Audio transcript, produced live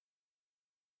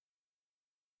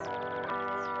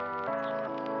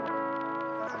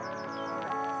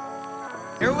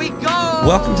Here we go!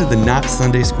 Welcome to the Not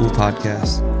Sunday School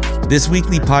podcast. This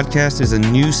weekly podcast is a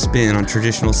new spin on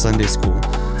traditional Sunday school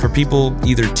for people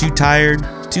either too tired,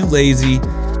 too lazy,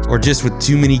 or just with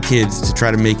too many kids to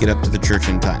try to make it up to the church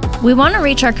in time. We want to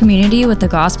reach our community with the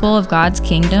gospel of God's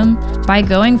kingdom by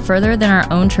going further than our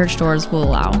own church doors will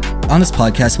allow. On this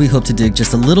podcast, we hope to dig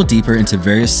just a little deeper into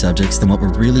various subjects than what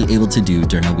we're really able to do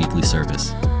during our weekly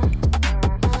service.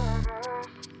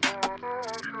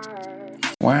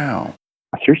 Wow.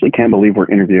 I seriously can't believe we're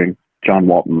interviewing John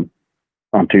Walton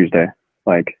on Tuesday.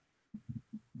 Like,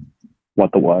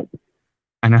 what the what?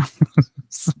 I know.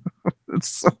 It's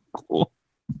so cool.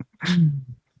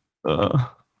 I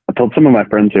told some of my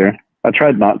friends here, I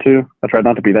tried not to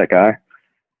be that guy.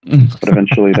 But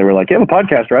eventually they were like, you have a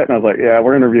podcast, right? And I was like, yeah,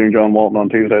 we're interviewing John Walton on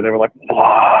Tuesday. They were like,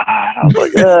 what? I was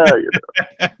like,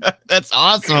 yeah. That's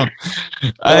awesome.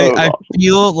 I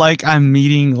feel like I'm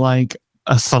meeting like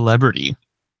a celebrity.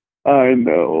 I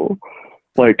know.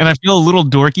 Like, and I feel a little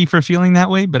dorky for feeling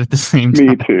that way, but at the same time.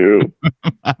 Me too.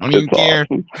 I don't even care.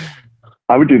 Awesome.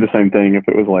 I would do the same thing if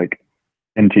it was like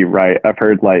NT Wright. I've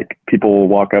heard like people will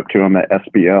walk up to him at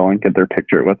SBL and get their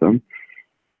picture with him.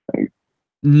 Like,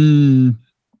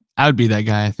 I would be that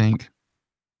guy, I think.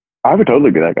 I would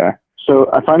totally be that guy. So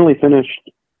I finally finished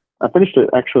it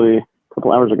actually a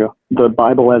couple hours ago. The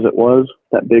Bible as It Was,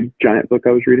 that big giant book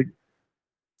I was reading.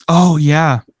 Oh,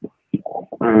 yeah.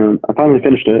 I finally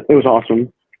finished it. It was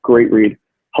awesome. Great read.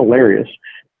 Hilarious.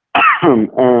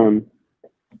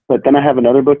 But then I have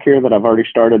another book here that I've already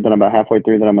started that I'm about halfway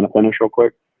through that I'm going to finish real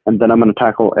quick. And then I'm going to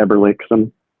tackle Eberle, because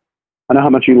I know how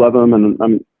much you love him, and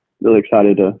I'm really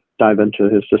excited to dive into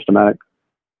his systematic.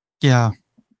 Yeah.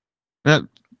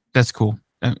 That's cool.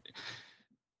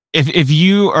 If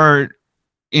you are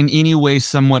in any way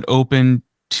somewhat open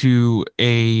to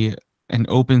an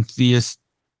open theist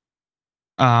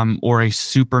or a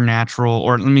supernatural,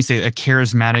 or let me say a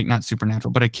charismatic, not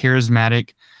supernatural, but a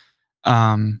charismatic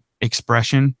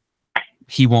expression,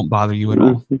 he won't bother you at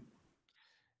all.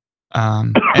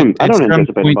 I don't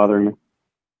anticipate it bothering me.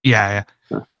 Yeah.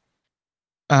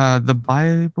 The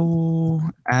Bible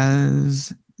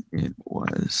as It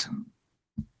Was.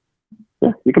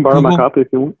 Yeah, you can borrow my copy if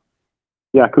you want.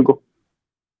 Yeah, Google.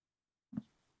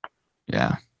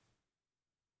 Yeah.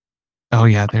 Oh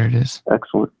yeah, there it is.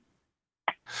 Excellent.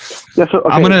 Yeah, so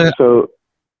okay, so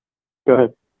go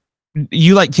ahead.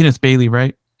 You like Kenneth Bailey,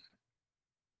 right?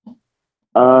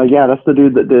 Yeah, that's the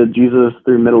dude that did Jesus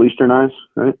Through Middle Eastern Eyes,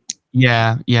 right?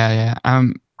 Yeah.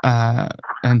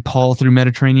 And Paul Through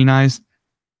Mediterranean Eyes.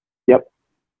 Yep.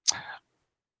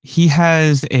 He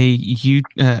has a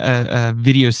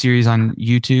video series on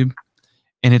YouTube,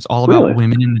 and it's all about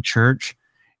women in the church.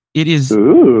 It is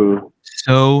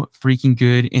so freaking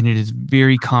good, and it is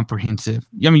very comprehensive.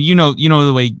 I mean, you know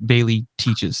the way Bailey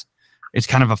teaches. It's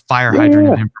kind of a fire hydrant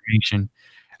of information.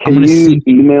 Can you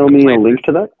email me a link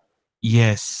to that?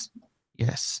 Yes.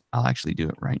 I'll actually do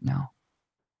it right now.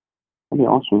 That'd be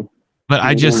awesome. But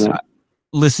I just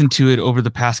listened to it over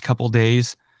the past couple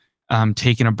days,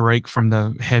 taking a break from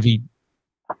the heavy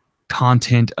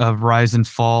content of Rise and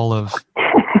Fall of.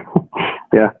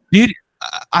 Yeah, dude,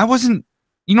 I wasn't.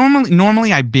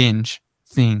 Normally I binge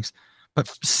things, but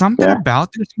something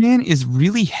about this, man, is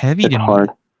really heavy to me.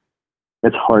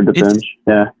 It's hard to binge.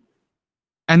 Yeah.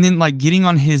 And then like getting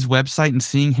on his website and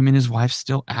seeing him and his wife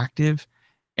still active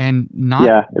and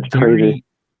not it's crazy.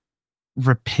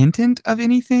 Repentant of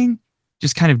anything,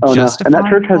 just kind of justified. No. And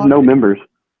that church has no members.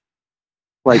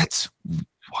 Like, that's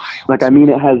wild. Like, I mean,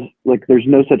 it has, like, there's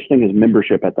no such thing as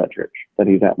membership at that church that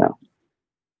he's at now.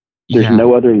 There's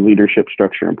no other leadership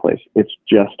structure in place. It's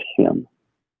just him.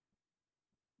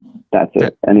 That's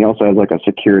it. And he also has like a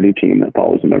security team that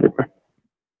follows him everywhere.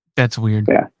 That's weird.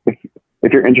 Yeah.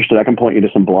 If you're interested, I can point you to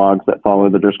some blogs that follow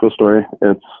the Driscoll story.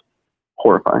 It's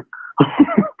horrifying.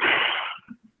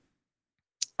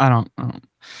 I don't.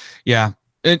 Yeah.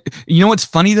 You know what's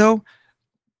funny though,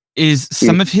 is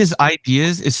some of his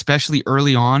ideas, especially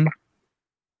early on,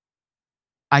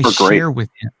 I share with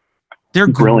him. They're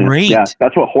brilliant. Great. Yeah,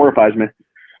 that's what horrifies me.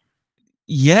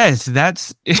 Yes,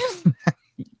 that's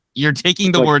you're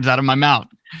taking the words out of my mouth.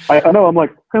 I know. I'm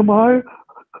like, am I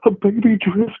a baby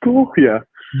Driscoll? Yeah.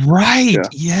 Right. Yeah.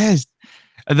 Yes.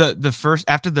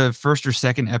 After the first or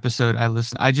second episode I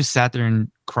listened, I just sat there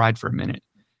and cried for a minute.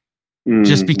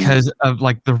 Just because of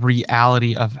like the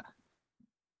reality of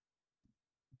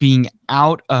being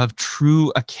out of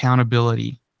true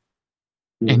accountability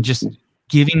and just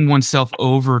giving oneself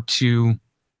over to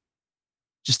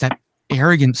just that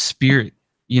arrogant spirit,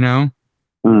 you know?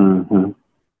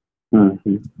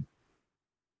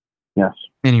 Yes.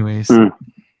 Anyways.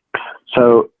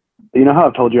 So You know how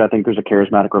I've told you I think there's a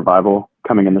charismatic revival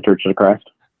coming in the Church of Christ?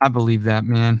 I believe that,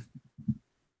 man.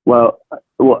 Well,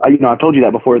 I've told you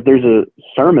that before. There's a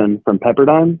sermon from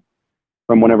Pepperdine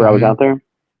from whenever I was out there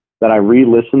that I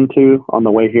re-listened to on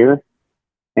the way here.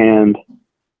 And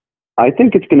I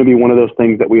think it's going to be one of those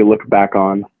things that we look back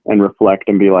on and reflect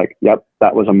and be like, yep,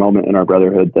 that was a moment in our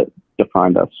brotherhood that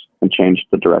defined us and changed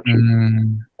the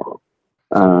direction.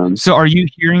 So are you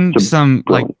hearing some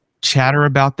like chatter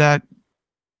about that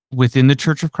within the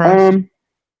Church of Christ?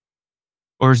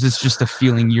 Or is this just a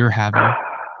feeling you're having? A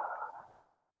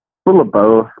little of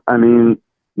both. I mean,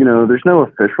 you know, there's no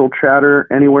official chatter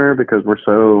anywhere because we're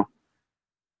so,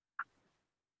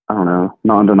 I don't know,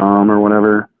 non-denom or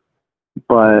whatever.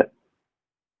 But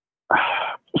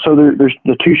so there's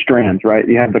the two strands, right?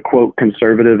 You have the quote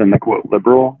conservative and the quote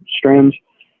liberal strands.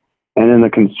 And in the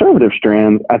conservative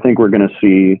strand, I think we're going to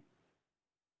see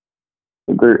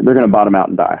they're going to bottom out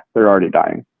and die. They're already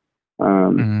dying.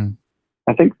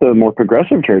 I think the more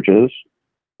progressive churches,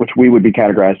 which we would be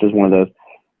categorized as one of those,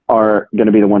 are going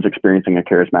to be the ones experiencing a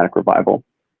charismatic revival.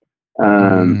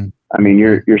 I mean,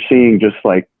 you're seeing just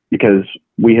like, because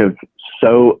we have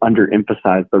so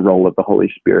underemphasized the role of the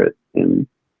Holy Spirit in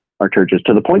our churches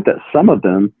to the point that some of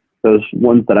them, those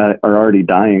ones that are already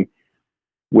dying,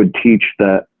 would teach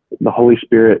that the Holy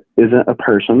Spirit isn't a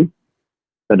person,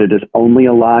 that it is only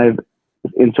alive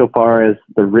insofar as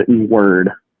the written word,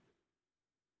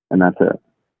 and that's it.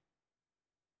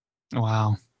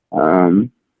 Wow.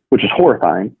 Which is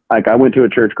horrifying. Like, I went to a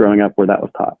church growing up where that was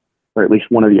taught, or at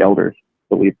least one of the elders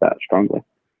believed that strongly,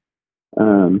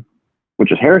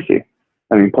 which is heresy.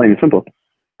 I mean, plain and simple.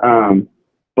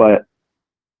 But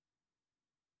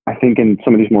I think in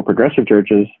some of these more progressive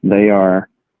churches, they are,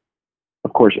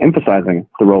 of course, emphasizing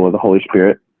the role of the Holy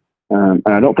Spirit. And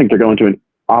I don't think they're going to an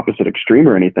opposite extreme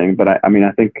or anything, but I mean,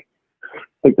 I think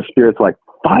the Spirit's like,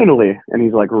 finally, and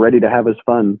he's like ready to have his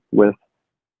fun with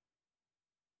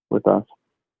us.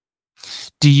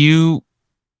 Do you,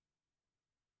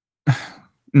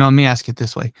 no, let me ask it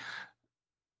this way.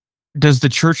 Does the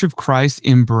Church of Christ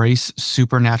embrace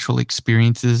supernatural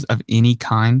experiences of any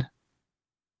kind?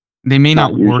 They may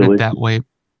not word it that way.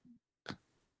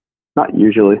 Not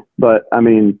usually, but I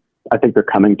mean, I think they're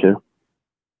coming to.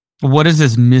 What is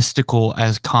as mystical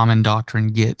as common doctrine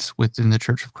gets within the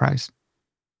Church of Christ?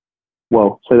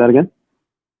 Well, say that again.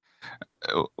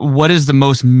 What is the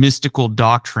most mystical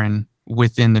doctrine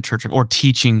within the Church of, or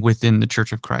teaching within the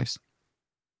Church of Christ?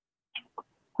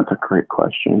 That's a great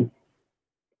question.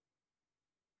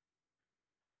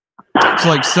 So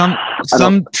like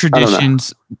some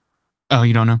traditions, oh,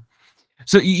 you don't know?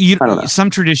 So some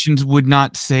traditions would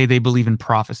not say they believe in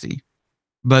prophecy,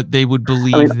 but they would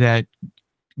believe that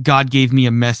God gave me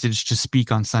a message to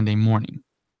speak on Sunday morning,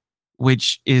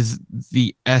 which is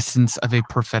the essence of a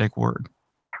prophetic word.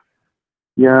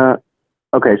 Yeah.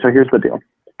 Okay, so here's the deal.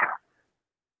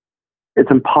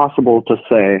 It's impossible to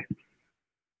say,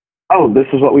 oh, this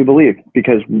is what we believe,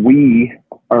 because we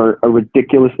are a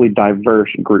ridiculously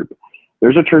diverse group.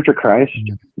 There's a Church of Christ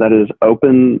that is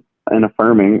open and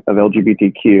affirming of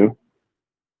LGBTQ.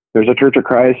 There's a Church of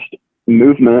Christ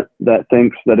movement that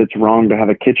thinks that it's wrong to have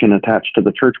a kitchen attached to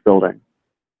the church building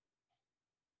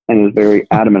and is very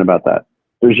adamant about that.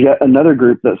 There's yet another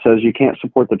group that says you can't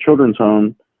support the children's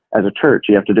home as a church.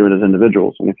 You have to do it as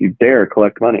individuals. And if you dare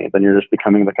collect money, then you're just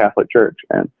becoming the Catholic Church.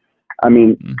 And I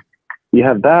mean, you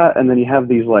have that, and then you have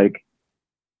these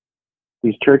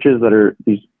these churches that are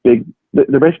these big,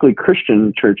 they're basically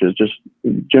Christian churches, just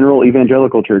general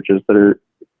evangelical churches that are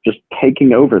just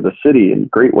taking over the city in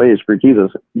great ways for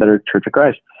Jesus, that are Church of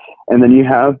Christ. And then you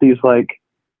have these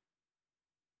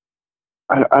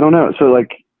I don't know. So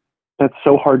that's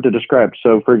so hard to describe.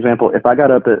 So for example, if I got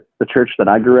up at the church that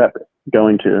I grew up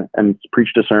going to and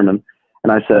preached a sermon,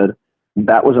 and I said,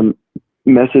 that was a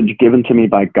message given to me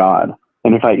by God.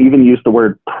 And if I even used the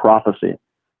word prophecy,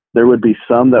 there would be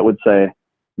some that would say,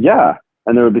 yeah.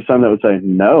 And there would be some that would say,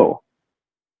 no.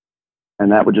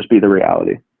 And that would just be the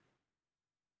reality.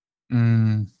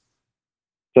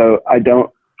 So I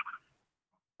don't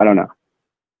know.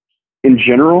 In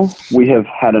general, we have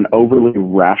had an overly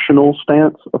rational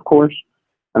stance, of course.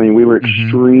 I mean, we were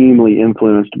extremely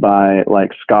influenced by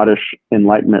Scottish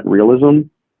Enlightenment realism,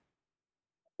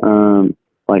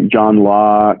 like John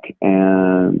Locke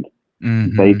and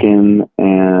Bacon,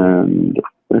 and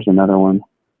there's another one.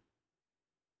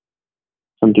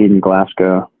 Some dude in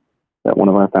Glasgow that one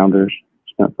of our founders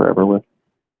spent forever with.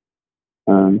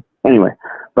 Anyway,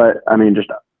 but I mean, just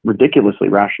ridiculously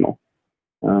rational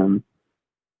to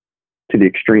the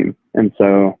extreme. And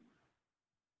so,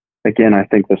 again, I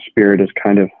think the Spirit is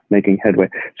kind of making headway.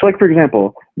 So, for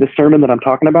example, this sermon that I'm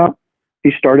talking about,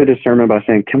 he started his sermon by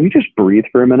saying, "Can we just breathe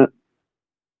for a minute?"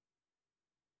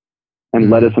 And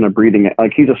led us in a breathing,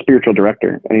 like he's a spiritual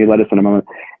director, and he led us in a moment.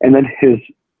 And then his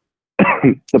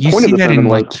the you point see of the that sermon in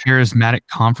was like charismatic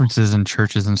conferences and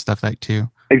churches and stuff like too.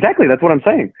 Exactly, that's what I'm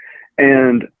saying.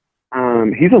 And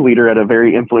he's a leader at a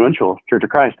very influential Church of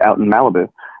Christ out in Malibu.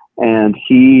 And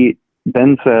he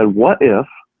then said, "What if?"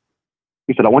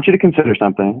 He said, "I want you to consider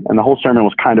something." And the whole sermon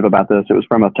was kind of about this. It was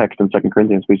from a text in 2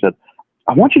 Corinthians. He said,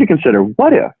 "I want you to consider,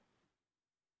 what if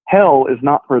hell is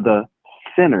not for the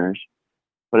sinners,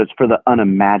 but it's for the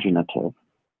unimaginative?"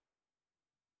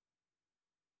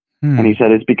 And he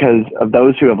said, it's because of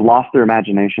those who have lost their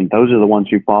imagination. Those are the ones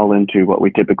who fall into what we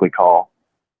typically call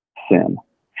sin.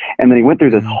 And then he went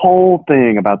through this whole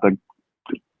thing about the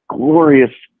glorious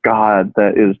God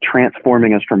that is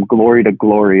transforming us from glory to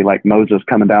glory, like Moses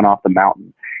coming down off the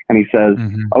mountain. And he says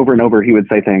over and over, he would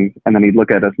say things, and then he'd look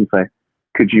at us and say,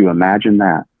 "Could you imagine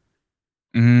that?"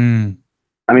 I mean,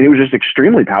 it was just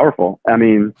extremely powerful. I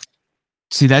mean,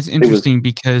 see, that's interesting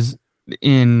because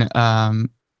in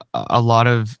a lot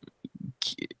of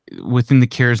within the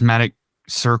charismatic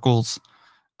circles,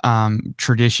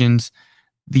 traditions,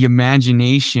 the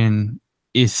imagination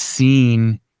is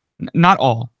seen, not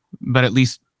all, but at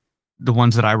least the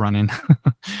ones that I run in,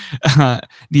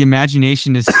 the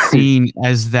imagination is seen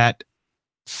as that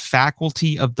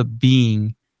faculty of the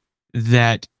being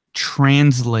that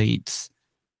translates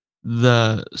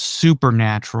the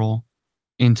supernatural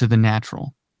into the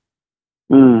natural.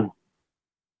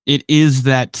 It is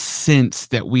that sense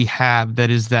that we have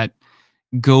that is that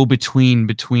go between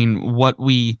what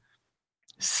we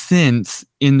sense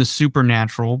in the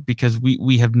supernatural, because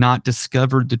we have not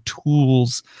discovered the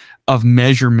tools of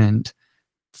measurement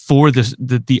for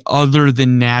the other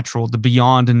than natural, the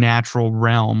beyond natural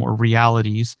realm or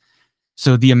realities.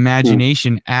 So the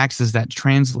imagination acts as that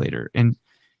translator. And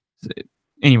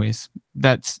anyways,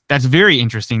 that's very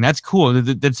interesting. That's cool.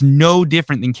 That's no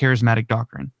different than charismatic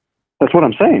doctrine. That's what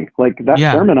I'm saying. Like that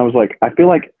sermon, I was like, I feel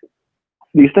like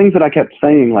these things that I kept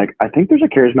saying, like, I think there's a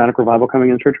charismatic revival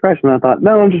coming in Church of Christ. And I thought,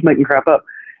 no, I'm just making crap up.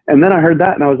 And then I heard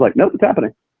that and I was like, nope, it's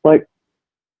happening. Like,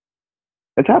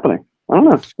 it's happening. I don't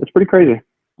know. It's pretty crazy.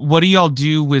 What do y'all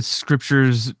do with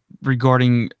scriptures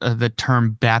regarding the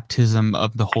term baptism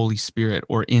of the Holy Spirit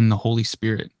or in the Holy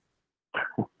Spirit?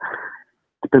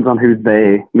 Depends on who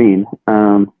they mean.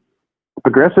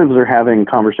 Progressives are having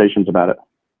conversations about it.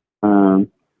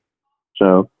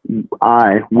 So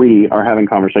we are having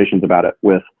conversations about it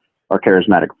with our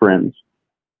charismatic friends.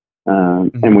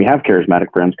 And we have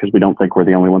charismatic friends because we don't think we're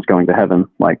the only ones going to heaven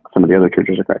like some of the other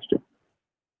churches of Christ do.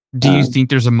 Do you think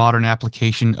there's a modern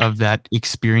application of that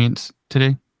experience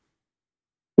today?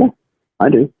 Yeah, I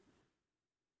do.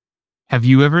 Have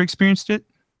you ever experienced it?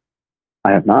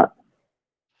 I have not.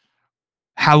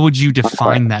 How would you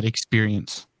define that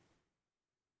experience?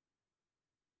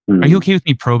 Are you okay with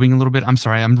me probing a little bit? I'm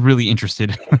sorry. I'm really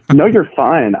interested. No, you're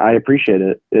fine. I appreciate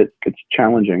it. It's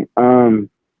challenging. Here's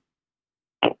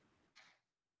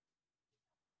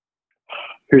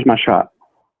my shot.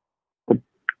 The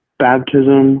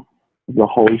baptism of the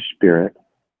Holy Spirit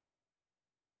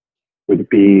would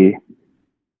be,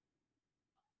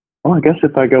 well, I guess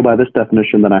if I go by this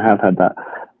definition, then I have had that.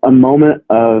 A moment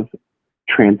of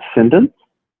transcendence,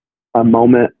 a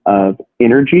moment of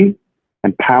energy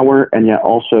and power, and yet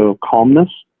also calmness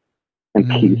and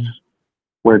peace,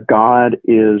 where God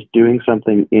is doing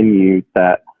something in you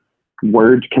that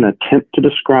words can attempt to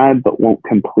describe but won't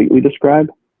completely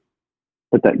describe,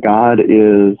 but that God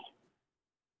is,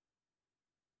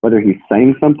 whether he's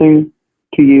saying something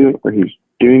to you or he's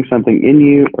doing something in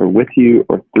you or with you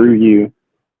or through you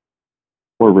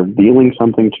or revealing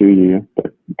something to you,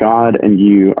 but God and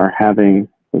you are having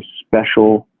a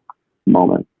special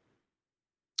moment.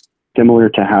 Similar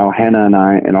to how Hannah and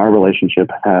I in our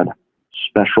relationship had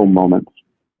special moments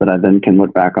that I then can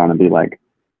look back on and be like,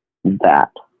 that.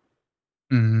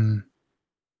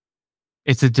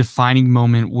 It's a defining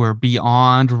moment where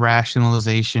beyond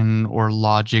rationalization or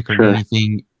logic or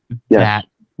anything, that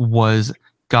was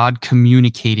God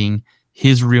communicating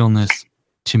his realness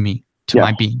to me, to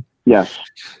my being. Yes.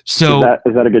 So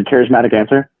is that a good charismatic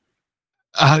answer?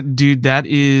 Dude, that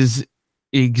is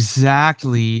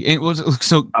exactly. It was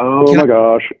so. Oh my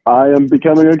gosh, I am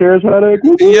becoming a charismatic.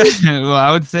 Yeah, well,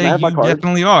 I would say you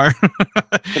definitely are.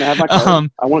 Can I have my card?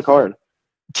 I want a card.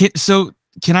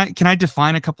 Can I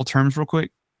define a couple terms real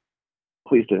quick?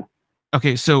 Please do.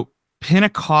 Okay, so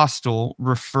Pentecostal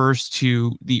refers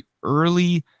to the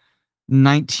early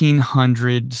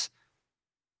 1900s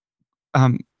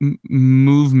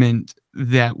movement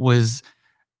that was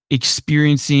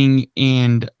experiencing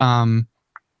and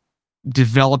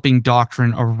developing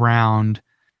doctrine around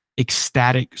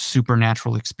ecstatic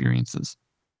supernatural experiences.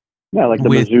 Yeah, like the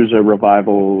Azusa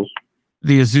revivals.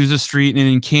 The Azusa Street, and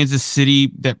in Kansas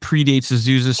City, that predates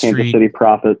Azusa Street. Kansas City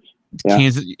Prophets. Yeah.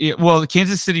 The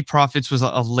Kansas City Prophets was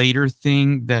a later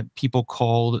thing that people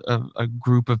called a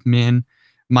group of men,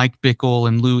 Mike Bickle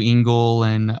and Lou Engle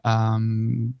and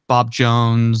Bob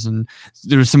Jones, and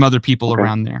there were some other people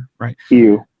around there, right?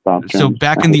 Bob Jones. So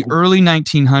back in the early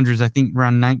 1900s, I think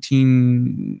around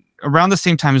the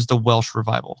same time as the Welsh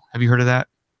revival. Have you heard of that?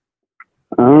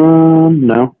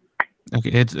 No.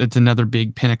 Okay, it's another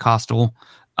big Pentecostal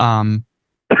a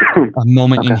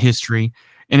moment in history,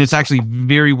 and it's actually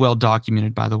very well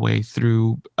documented, by the way,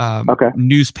 through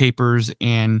newspapers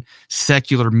and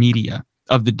secular media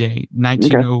of the day.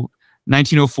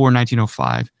 1904,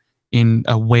 1905 in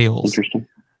Wales. Interesting.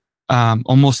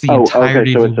 Almost the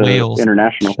entirety of Wales.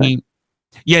 International thing.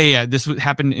 Yeah. This would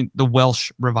happen in the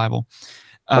Welsh revival.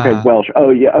 Welsh. Oh,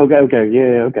 yeah. Okay.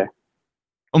 Yeah. Okay.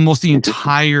 Almost the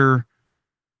entire.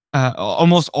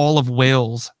 Almost all of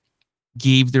Wales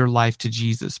gave their life to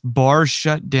Jesus. Bars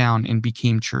shut down and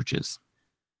became churches.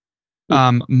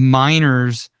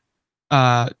 Miners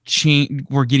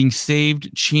were getting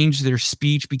saved, changed their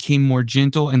speech, became more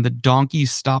gentle, and the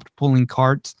donkeys stopped pulling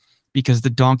carts because the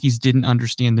donkeys didn't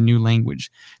understand the new language.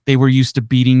 They were used to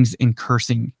beatings and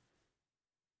cursing.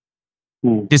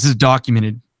 This is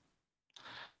documented.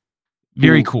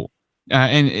 Very cool.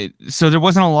 So there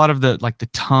wasn't a lot of the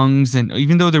tongues, and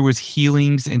even though there was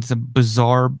healings and some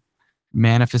bizarre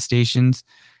manifestations,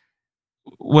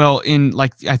 well, in I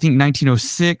think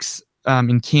 1906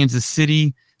 in Kansas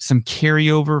City, some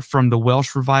carryover from the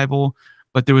Welsh revival,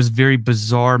 but there was very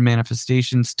bizarre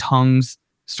manifestations. Tongues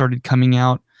started coming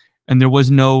out, and there was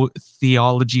no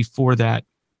theology for that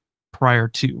prior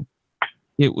to.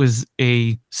 It was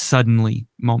a suddenly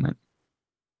moment.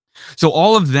 So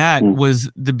all of that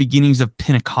was the beginnings of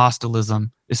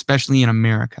Pentecostalism, especially in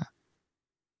America.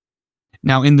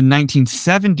 Now, in the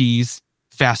 1970s,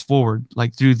 fast forward,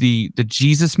 through the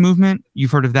Jesus movement,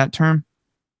 you've heard of that term?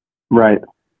 Right.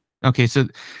 Okay, so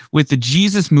with the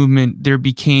Jesus movement, there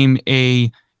became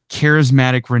a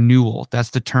charismatic renewal.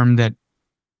 That's the term that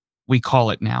we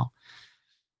call it now.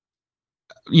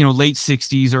 Late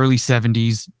 60s, early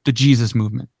 70s, the Jesus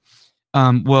movement.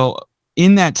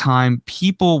 In that time,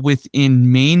 people within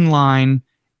mainline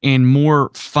and more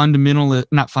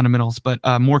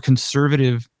more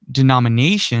conservative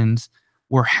denominations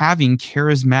were having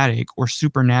charismatic or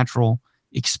supernatural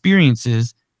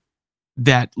experiences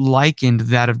that likened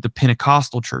that of the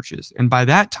Pentecostal churches. And by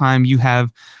that time, you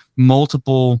have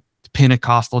multiple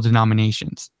Pentecostal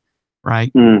denominations,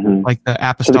 right? Mm-hmm. Like the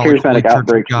Apostolic. So the charismatic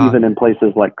outbreaks, even in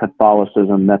places like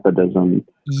Catholicism, Methodism.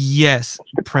 Yes.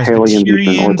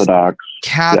 Presbyterians, Orthodox.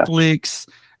 Catholics,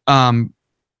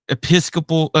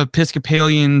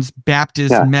 Episcopalians,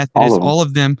 Baptists, Methodists, all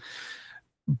of them.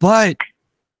 But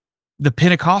the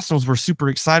Pentecostals were super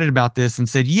excited about this and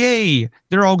said, yay,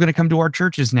 they're all going to come to our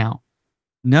churches now.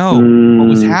 No, what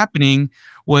was happening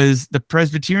was the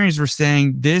Presbyterians were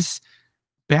saying this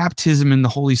baptism in the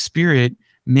Holy Spirit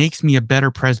makes me a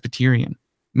better Presbyterian,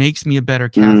 makes me a better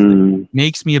Catholic,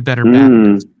 makes me a better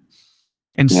Baptist.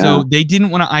 And so they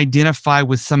didn't want to identify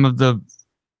with some of the,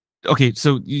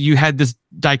 so you had this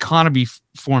dichotomy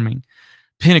forming,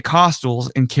 Pentecostals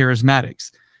and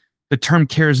charismatics. The term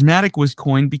charismatic was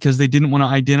coined because they didn't want to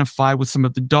identify with some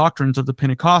of the doctrines of the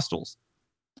Pentecostals,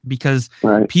 because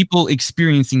people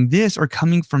experiencing this are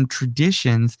coming from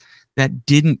traditions that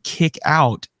didn't kick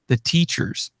out the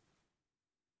teachers.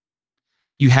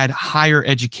 You had higher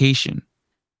education.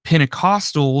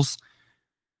 Pentecostals,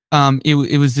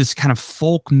 it was this kind of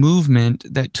folk movement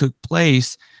that took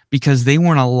place because they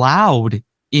weren't allowed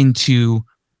into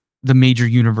the major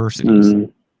universities,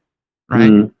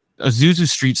 right? Azusa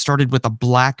Street started with a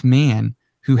black man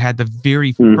who had the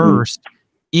very first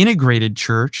integrated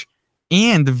church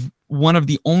and one of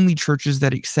the only churches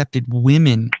that accepted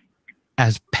women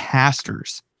as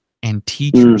pastors and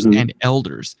teachers and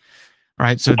elders,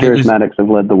 right? So the charismatics have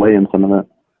led the way in some of that.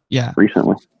 Yeah.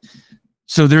 Recently.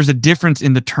 So there's a difference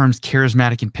in the terms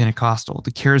charismatic and Pentecostal.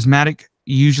 The charismatic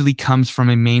usually comes from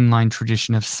a mainline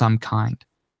tradition of some kind,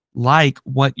 like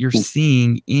what you're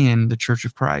seeing in the Church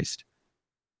of Christ.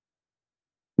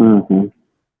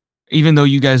 Even though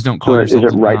you guys don't call yourself.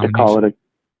 Is it right to call it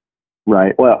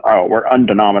right? Well, we're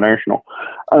undenominational.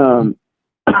 So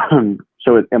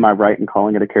am I right in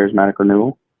calling it a charismatic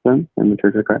renewal then in the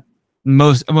Church of Christ?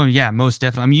 Most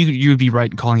definitely. I mean, you would be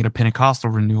right in calling it a Pentecostal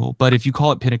renewal, but if you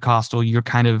call it Pentecostal, you're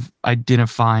kind of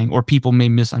identifying, or people may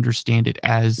misunderstand it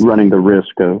as running the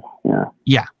risk of,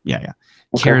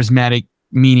 charismatic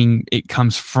meaning it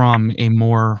comes from a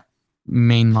more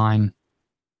mainline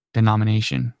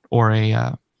denomination or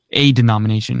a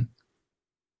denomination.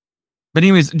 But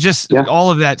anyways, just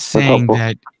all of that saying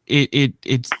that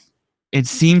it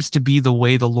seems to be the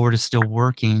way the Lord is still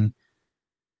working.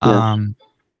 And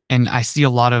I see a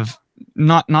lot of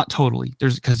not totally.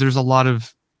 There's a lot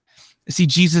of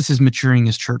Jesus is maturing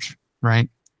his church, right?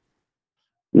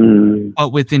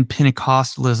 But within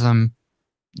Pentecostalism,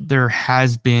 there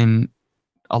has been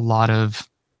a lot of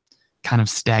kind of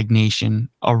stagnation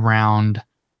around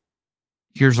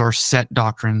here's our set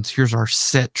doctrines, here's our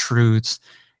set truths,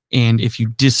 and if you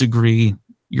disagree,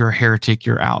 you're a heretic,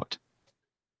 you're out.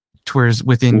 Whereas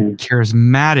within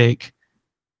charismatic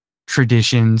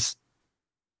traditions,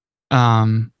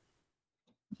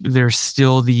 there's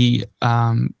still the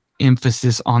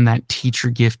emphasis on that teacher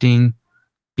gifting,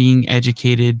 being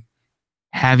educated,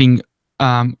 having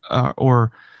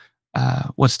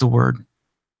what's the word?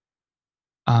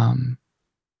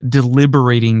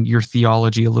 Deliberating your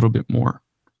theology a little bit more.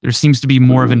 There seems to be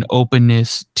more of an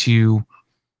openness to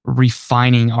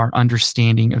refining our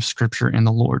understanding of Scripture and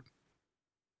the Lord,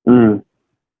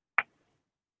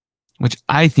 which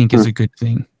I think is a good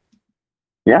thing.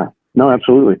 Yeah, no,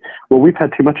 absolutely. Well, we've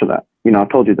had too much of that. I've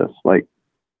told you this. Like,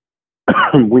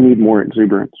 we need more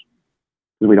exuberance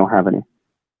because we don't have any.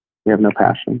 We have no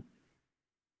passion.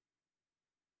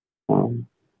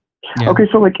 Okay,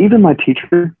 so like even my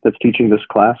teacher that's teaching this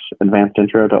class, Advanced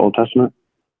Intro to Old Testament,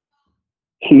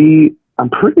 I'm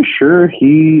pretty sure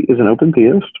he is an open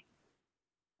theist.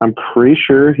 I'm pretty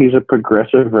sure he's a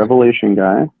progressive revelation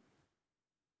guy.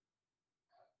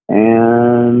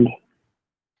 And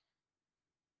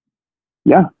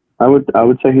yeah, I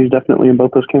would say he's definitely in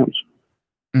both those camps.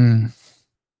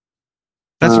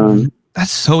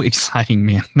 That's so exciting,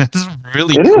 man. That's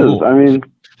really cool. It is. I mean,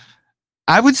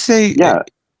 I would say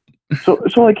So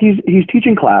like he's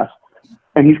teaching class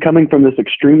and he's coming from this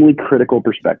extremely critical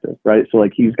perspective, right? So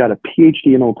like he's got a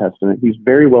PhD in Old Testament. He's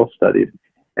very well studied.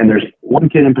 And there's one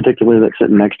kid in particular that's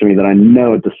sitting next to me that I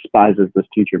know despises this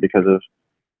teacher because of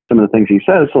some of the things he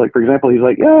says. So like, for example, he's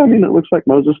like, it looks like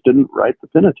Moses didn't write the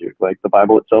Pentateuch. Like the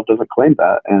Bible itself doesn't claim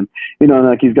that. And,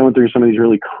 like he's going through some of these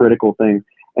really critical things.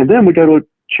 And then we go to a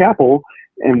chapel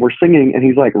and we're singing and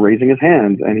he's like raising his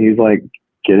hands and he's like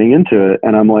getting into it.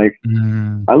 And I'm like,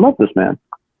 I love this man.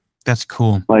 That's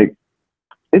cool. Like,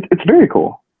 it's very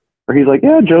cool. Or he's like,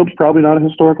 Job's probably not a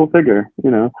historical figure,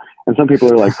 and some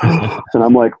people are like, and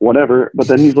I'm like, whatever. But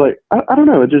then he's like, I don't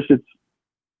know. It's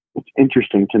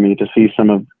interesting to me to see some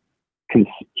of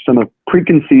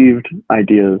preconceived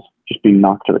ideas just be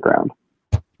knocked to the ground.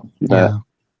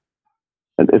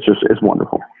 It's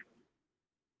wonderful.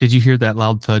 Did you hear that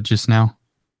loud thud just now?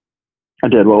 I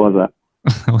did. What was that?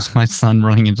 That was my son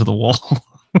running into the wall.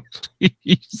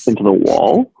 Into the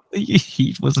wall?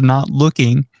 He was not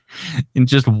looking and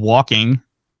just walking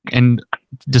and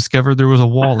discovered there was a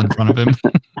wall in front of him.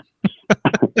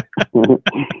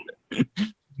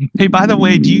 Hey, by the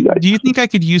way, do you think I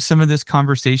could use some of this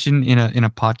conversation in a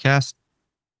podcast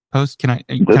post? Can I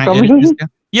edit this?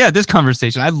 Yeah, this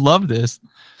conversation. I love this.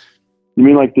 You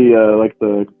mean like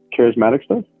the charismatic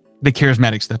stuff? The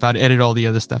charismatic stuff. I'd edit all the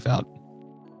other stuff out.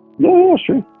 Yeah,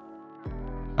 sure.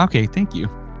 Okay, thank you.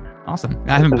 Awesome.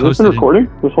 I haven't posted. Has this been recording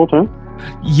this whole time?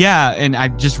 Yeah, and I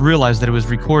just realized that it was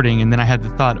recording, and then I had the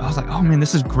thought. I was like, "Oh man,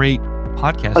 this is great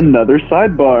podcast." Another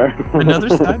sidebar. Another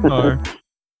sidebar.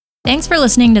 Thanks for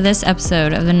listening to this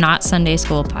episode of the Not Sunday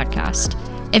School podcast.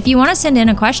 If you want to send in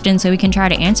a question so we can try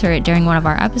to answer it during one of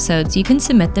our episodes, you can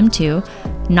submit them to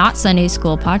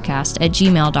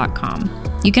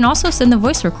notsundayschoolpodcast@gmail.com. You can also send the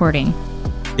voice recording.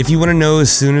 If you want to know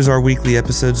as soon as our weekly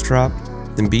episodes drop,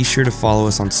 then be sure to follow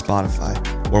us on Spotify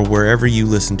or wherever you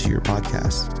listen to your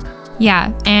podcast.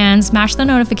 Yeah, and smash the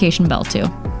notification bell too.